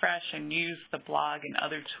site fresh and use the blog and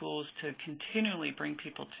other tools to continually bring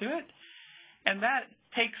people to it, and that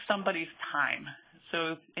takes somebody's time.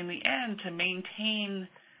 So in the end, to maintain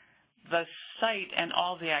the site and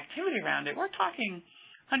all the activity around it, we're talking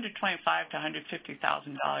 $125,000 to $150,000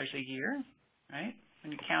 a year, right?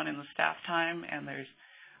 When you count in the staff time, and there's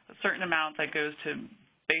a certain amount that goes to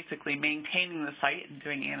basically maintaining the site and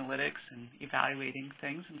doing analytics and evaluating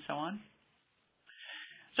things and so on.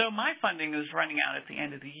 So my funding is running out at the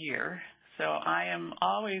end of the year, so I am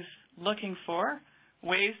always looking for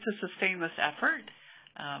ways to sustain this effort.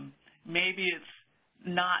 Maybe it's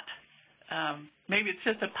not, maybe it's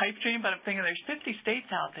just a pipe dream, but I'm thinking there's 50 states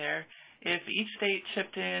out there. If each state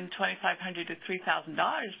chipped in $2,500 to $3,000,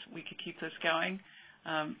 we could keep this going.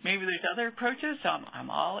 Maybe there's other approaches, so I'm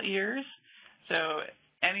all ears. So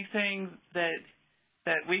anything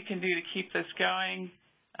that we can do to keep this going,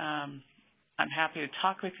 I'm happy to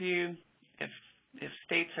talk with you. If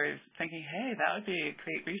states are thinking, hey, that would be a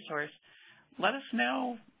great resource, let us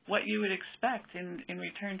know what you would expect in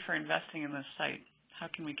return for investing in this site. How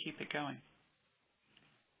can we keep it going?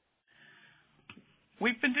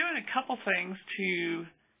 We've been doing a couple things to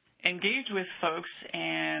engage with folks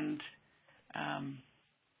and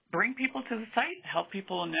bring people to the site, help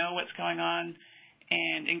people know what's going on,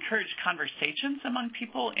 and encourage conversations among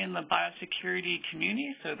people in the biosecurity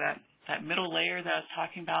community, so that middle layer that I was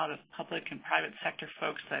talking about of public and private sector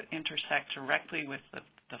folks that intersect directly with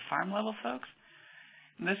the farm level folks.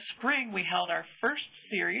 And this spring, we held our first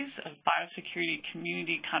series of biosecurity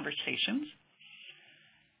community conversations.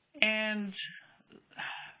 And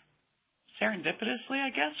serendipitously,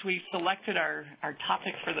 I guess, we selected our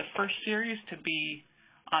topic for the first series to be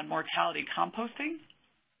on mortality composting,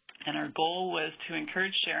 and our goal was to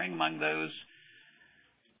encourage sharing among those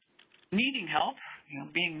needing help,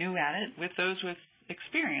 being new at it, with those with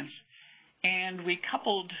experience. And we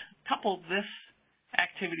coupled this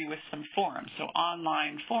activity with some forums, so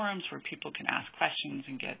online forums where people can ask questions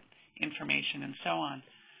and get information and so on.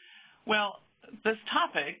 Well, this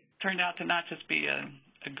topic turned out to not just be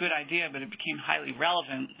a good idea, but it became highly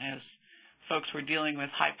relevant as folks were dealing with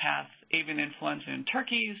high-path avian influenza in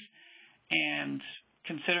turkeys and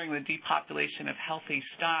considering the depopulation of healthy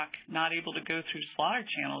stock not able to go through slaughter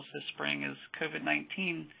channels this spring as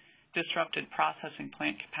COVID-19 disrupted processing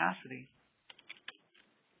plant capacity.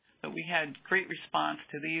 But we had great response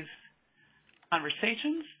to these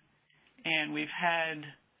conversations, and we've had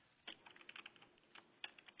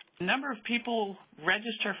a number of people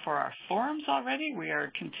register for our forums already. We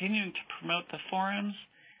are continuing to promote the forums.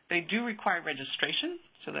 They do require registration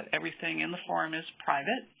so that everything in the forum is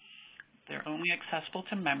private. They're only accessible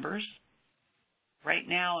to members. Right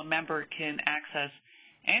now, a member can access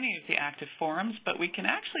any of the active forums, but we can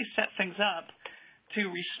actually set things up to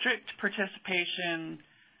restrict participation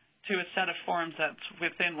to a set of forums that's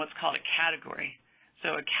within what's called a category.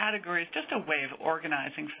 So a category is just a way of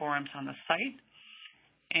organizing forums on the site,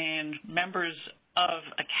 and members of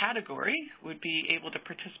a category would be able to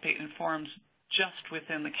participate in forums just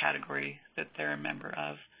within the category that they're a member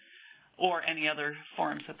of, or any other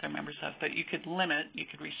forums that they're members of. But you could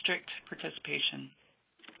restrict participation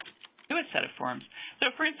to a set of forums.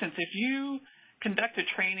 So for instance, if you conduct a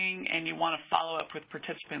training and you want to follow up with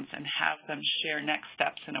participants and have them share next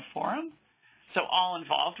steps in a forum, so all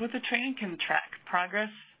involved with the training can track progress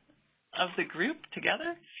of the group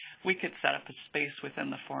together, we could set up a space within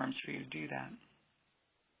the forums for you to do that.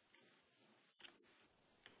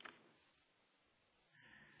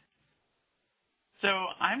 So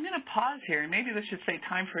I'm going to pause here, and maybe this should say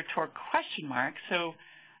time for a tour question mark, so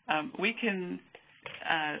we can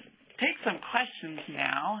take some questions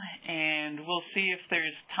now, and we'll see if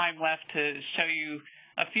there's time left to show you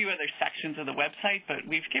a few other sections of the website, but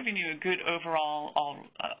we've given you a good overall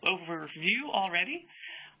overview already.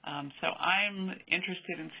 So I'm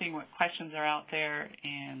interested in seeing what questions are out there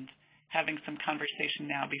and having some conversation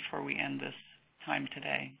now before we end this time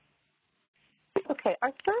today. Okay,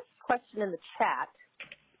 our first question in the chat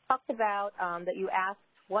talked about that you asked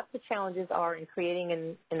what the challenges are in creating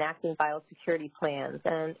and enacting biosecurity plans.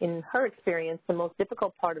 And in her experience, the most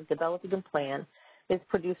difficult part of developing a plan is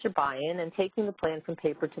producer buy-in and taking the plan from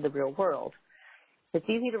paper to the real world. It's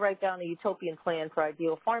easy to write down a utopian plan for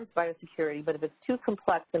ideal farms biosecurity, but if it's too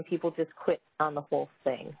complex, then people just quit on the whole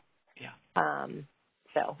thing. Yeah.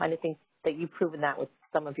 So I think that you've proven that with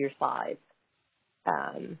some of your slides.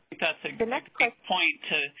 That's a big point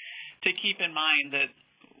to keep in mind, that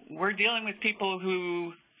we're dealing with people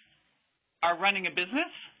who are running a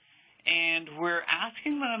business, and we're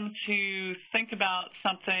asking them to think about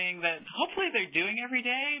something that hopefully they're doing every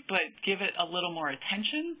day, but give it a little more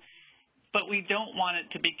attention. But we don't want it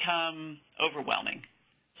to become overwhelming.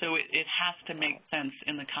 So it has to make sense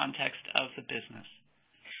in the context of the business.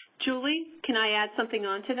 Julie, can I add something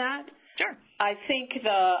on to that? Sure. I think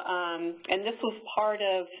and this was part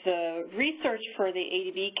of the research for the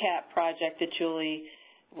ADB-CAP project that Julie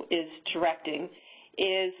is directing,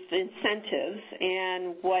 is the incentives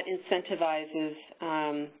and what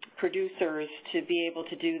incentivizes producers to be able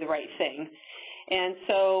to do the right thing. And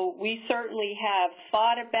so we certainly have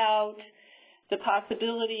thought about the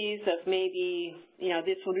possibilities of maybe,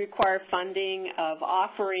 this would require funding, of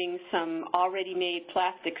offering some already made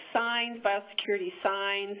plastic signs, biosecurity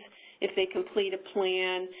signs, if they complete a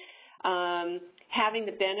plan, having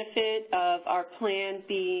the benefit of our plan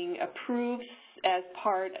being approved as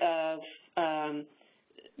part of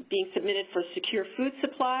being submitted for secure food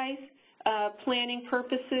supplies planning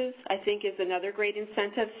purposes, I think is another great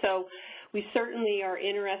incentive. So we certainly are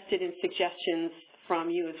interested in suggestions from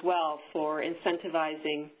you as well for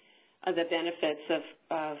incentivizing the benefits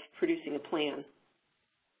of producing a plan.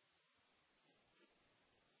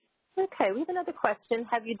 Okay, we have another question.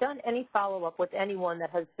 Have you done any follow-up with anyone that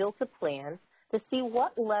has built a plan to see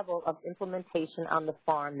what level of implementation on the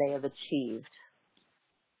farm they have achieved?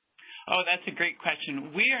 Oh, that's a great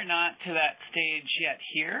question. We are not to that stage yet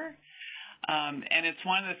here, and it's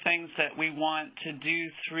one of the things that we want to do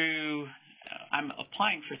through, I'm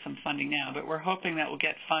applying for some funding now, but we're hoping that we'll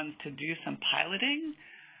get funds to do some piloting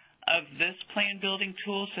of this plan building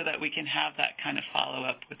tool so that we can have that kind of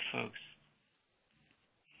follow-up with folks.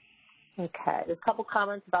 Okay, there's a couple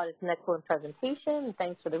comments about it's an excellent presentation, and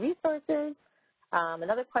thanks for the resources.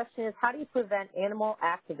 Another question is, how do you prevent animal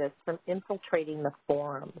activists from infiltrating the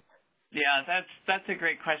forums? Yeah, that's a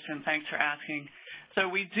great question. Thanks for asking. So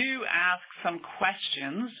we do ask some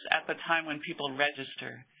questions at the time when people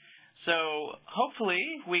register. So hopefully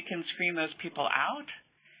we can screen those people out.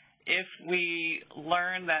 If we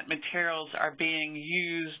learn that materials are being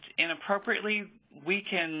used inappropriately, we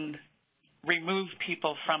can remove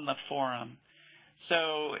people from the forum.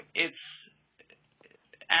 So it's,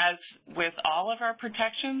 as with all of our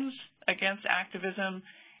protections against activism,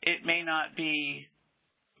 it may not be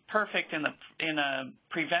perfect in a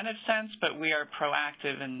preventive sense, but we are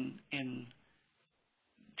proactive in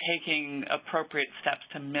taking appropriate steps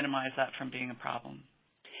to minimize that from being a problem.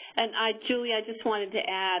 And Julie, I just wanted to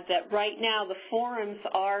add that right now the forums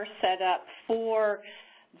are set up for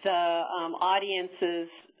the audiences.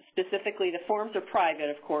 Specifically, the forums are private,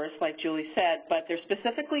 of course, like Julie said, but they're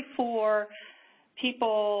specifically for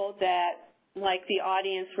people that, like the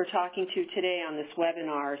audience we're talking to today on this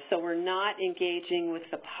webinar. So we're not engaging with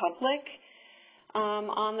the public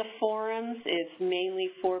on the forums. It's mainly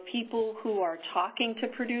for people who are talking to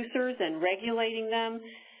producers and regulating them.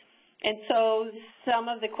 And so some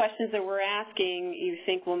of the questions that we're asking, you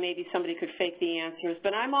think, well, maybe somebody could fake the answers.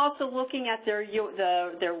 But I'm also looking at their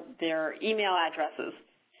email addresses,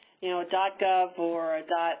 you know, .gov or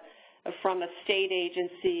from a state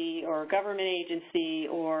agency or a government agency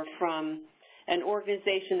or from an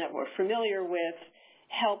organization that we're familiar with.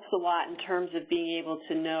 Helps a lot in terms of being able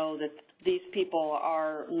to know that these people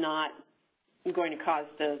are not going to cause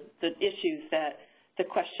the issues that the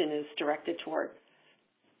question is directed toward.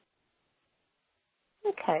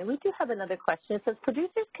 Okay, we do have another question. It says,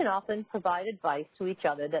 producers can often provide advice to each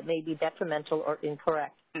other that may be detrimental or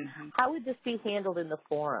incorrect. Mm-hmm. How would this be handled in the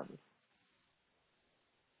forums?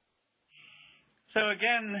 So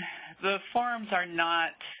again, the forums are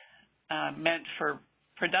not meant for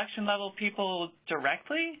production level people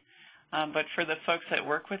directly, but for the folks that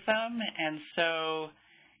work with them. And so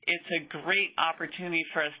it's a great opportunity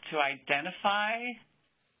for us to identify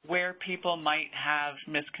where people might have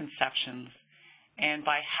misconceptions. And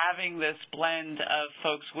by having this blend of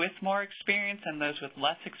folks with more experience and those with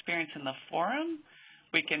less experience in the forum,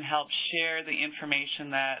 we can help share the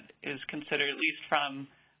information that is considered, at least from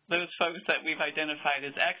those folks that we've identified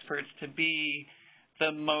as experts, to be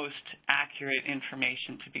the most accurate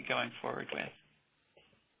information to be going forward with.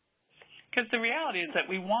 Because the reality is that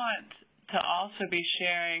we want to also be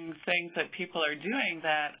sharing things that people are doing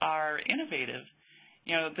that are innovative.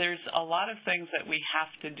 You know, there's a lot of things that we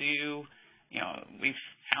have to do. You know, we've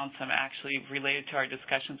found some actually related to our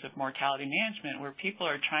discussions of mortality management where people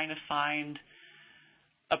are trying to find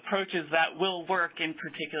approaches that will work in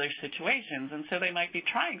particular situations. And so they might be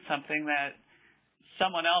trying something that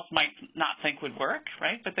someone else might not think would work,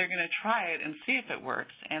 right? But they're going to try it and see if it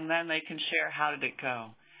works, and then they can share how did it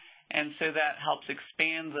go. And so that helps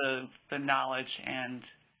expand the knowledge and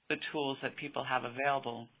the tools that people have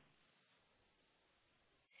available.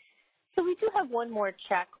 So we do have one more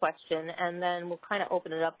chat question, and then we'll kind of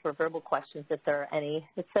open it up for verbal questions if there are any.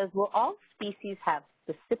 It says, will all species have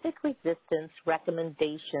specific resistance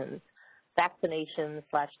recommendations,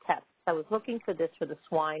 vaccinations/tests? I was looking for this for the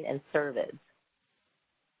swine and cervids.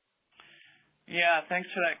 Yeah, thanks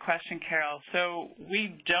for that question, Carol. So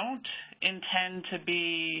we don't intend to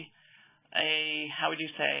be a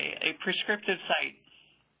prescriptive site.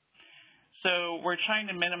 So we're trying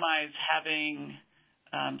to minimize having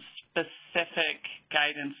specific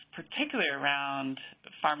guidance, particularly around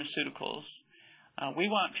pharmaceuticals. We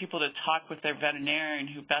want people to talk with their veterinarian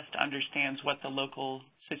who best understands what the local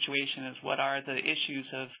situation is, what are the issues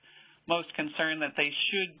of most concern that they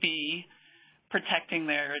should be protecting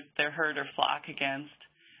their herd or flock against.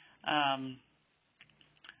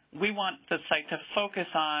 We want the site to focus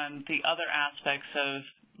on the other aspects of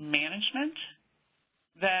management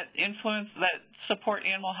that support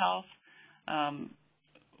animal health,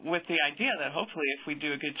 with the idea that hopefully if we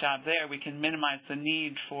do a good job there, we can minimize the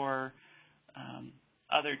need for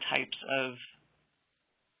other types of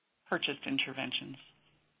purchased interventions.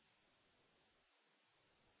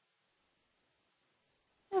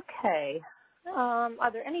 Okay.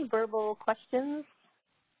 Are there any verbal questions?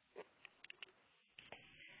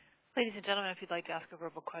 Ladies and gentlemen, if you'd like to ask a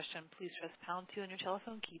verbal question, please press #2 on your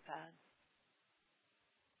telephone keypad.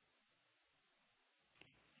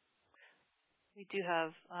 We do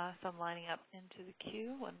have some lining up into the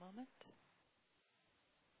queue. One moment.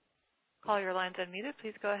 Call your line's unmuted.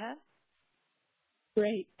 Please go ahead.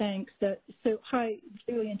 Great, thanks. So hi,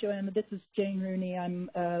 Julie and Joanna. This is Jane Rooney. I'm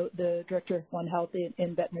the Director of One Health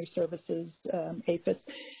in Veterinary Services, APHIS.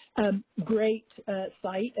 Great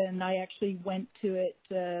site, and I actually went to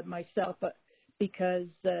it myself because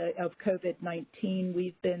of COVID-19,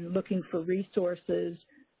 we've been looking for resources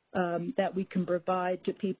that we can provide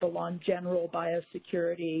to people on general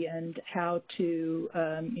biosecurity and how to,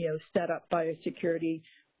 set up biosecurity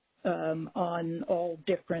on all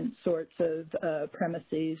different sorts of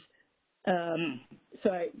premises. So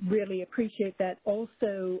I really appreciate that.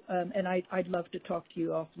 Also, and I'd love to talk to you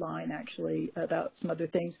offline, actually, about some other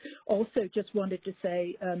things. Also, just wanted to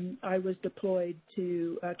say I was deployed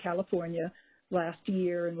to California last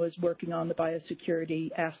year and was working on the biosecurity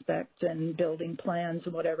aspects and building plans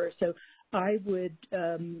and whatever. So I would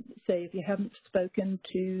say if you haven't spoken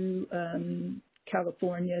to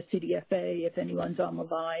California CDFA, if anyone's on the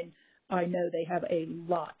line, I know they have a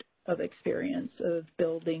lot of experience of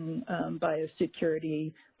building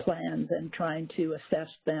biosecurity plans and trying to assess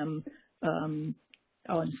them on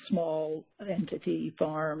small entity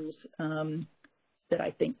farms that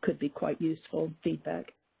I think could be quite useful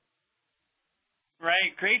feedback.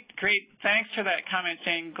 Right. Great. Thanks for that comment,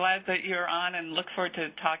 Jane. Glad that you're on and look forward to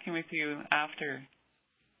talking with you after.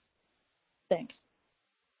 Thanks.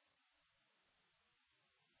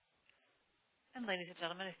 And ladies and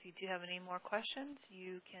gentlemen, if you do have any more questions,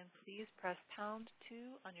 you can please press #2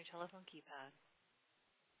 on your telephone keypad.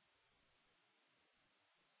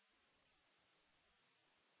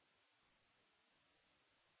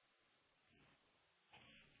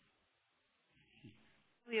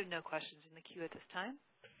 We have no questions in the queue at this time.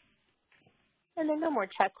 And then no more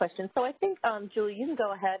chat questions. So I think, Julie, you can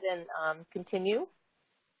go ahead and continue.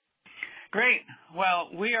 Great. Well,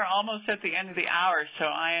 we are almost at the end of the hour, so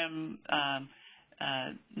I am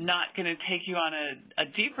not going to take you on a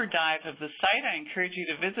deeper dive of the site. I encourage you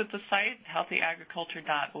to visit the site,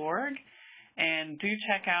 healthyagriculture.org, and do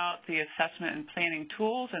check out the assessment and planning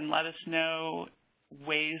tools and let us know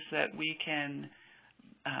ways that we can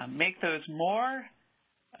make those more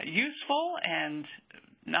useful, and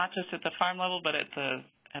not just at the farm level, but at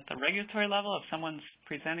the regulatory level if someone's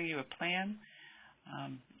presenting you a plan.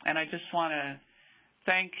 And I just want to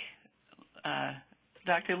thank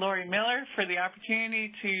Dr. Lori Miller for the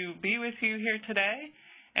opportunity to be with you here today,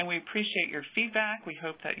 and we appreciate your feedback. We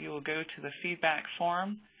hope that you will go to the feedback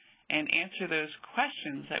form and answer those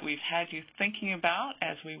questions that we've had you thinking about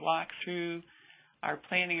as we walk through our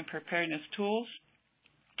planning and preparedness tools.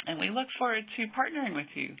 And we look forward to partnering with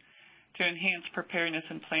you to enhance preparedness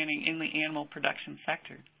and planning in the animal production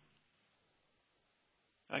sector.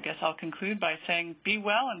 So I guess I'll conclude by saying be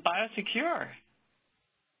well and biosecure.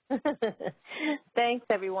 Thanks,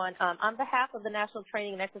 everyone. On behalf of the National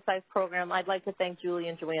Training and Exercise Program, I'd like to thank Julie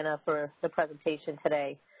and Joanna for the presentation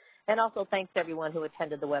today, and also thanks to everyone who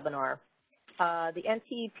attended the webinar. The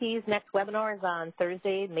NTEP's next webinar is on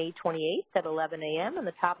Thursday, May 28th at 11 a.m., and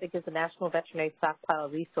the topic is the National Veterinary Stockpile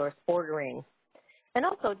Resource Ordering. And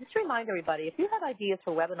also, just to remind everybody, if you have ideas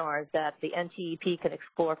for webinars that the NTEP can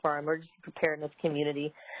explore for our emergency preparedness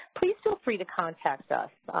community, please feel free to contact us.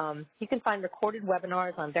 You can find recorded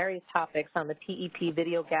webinars on various topics on the TEP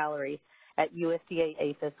video gallery at USDA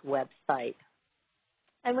APHIS website.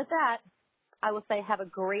 And with that, I will say have a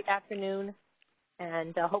great afternoon,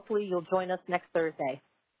 and hopefully you'll join us next Thursday.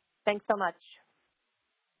 Thanks so much.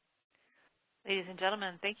 Ladies and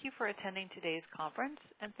gentlemen, thank you for attending today's conference,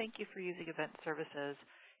 and thank you for using Event Services.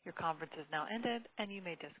 Your conference is now ended, and you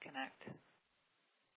may disconnect.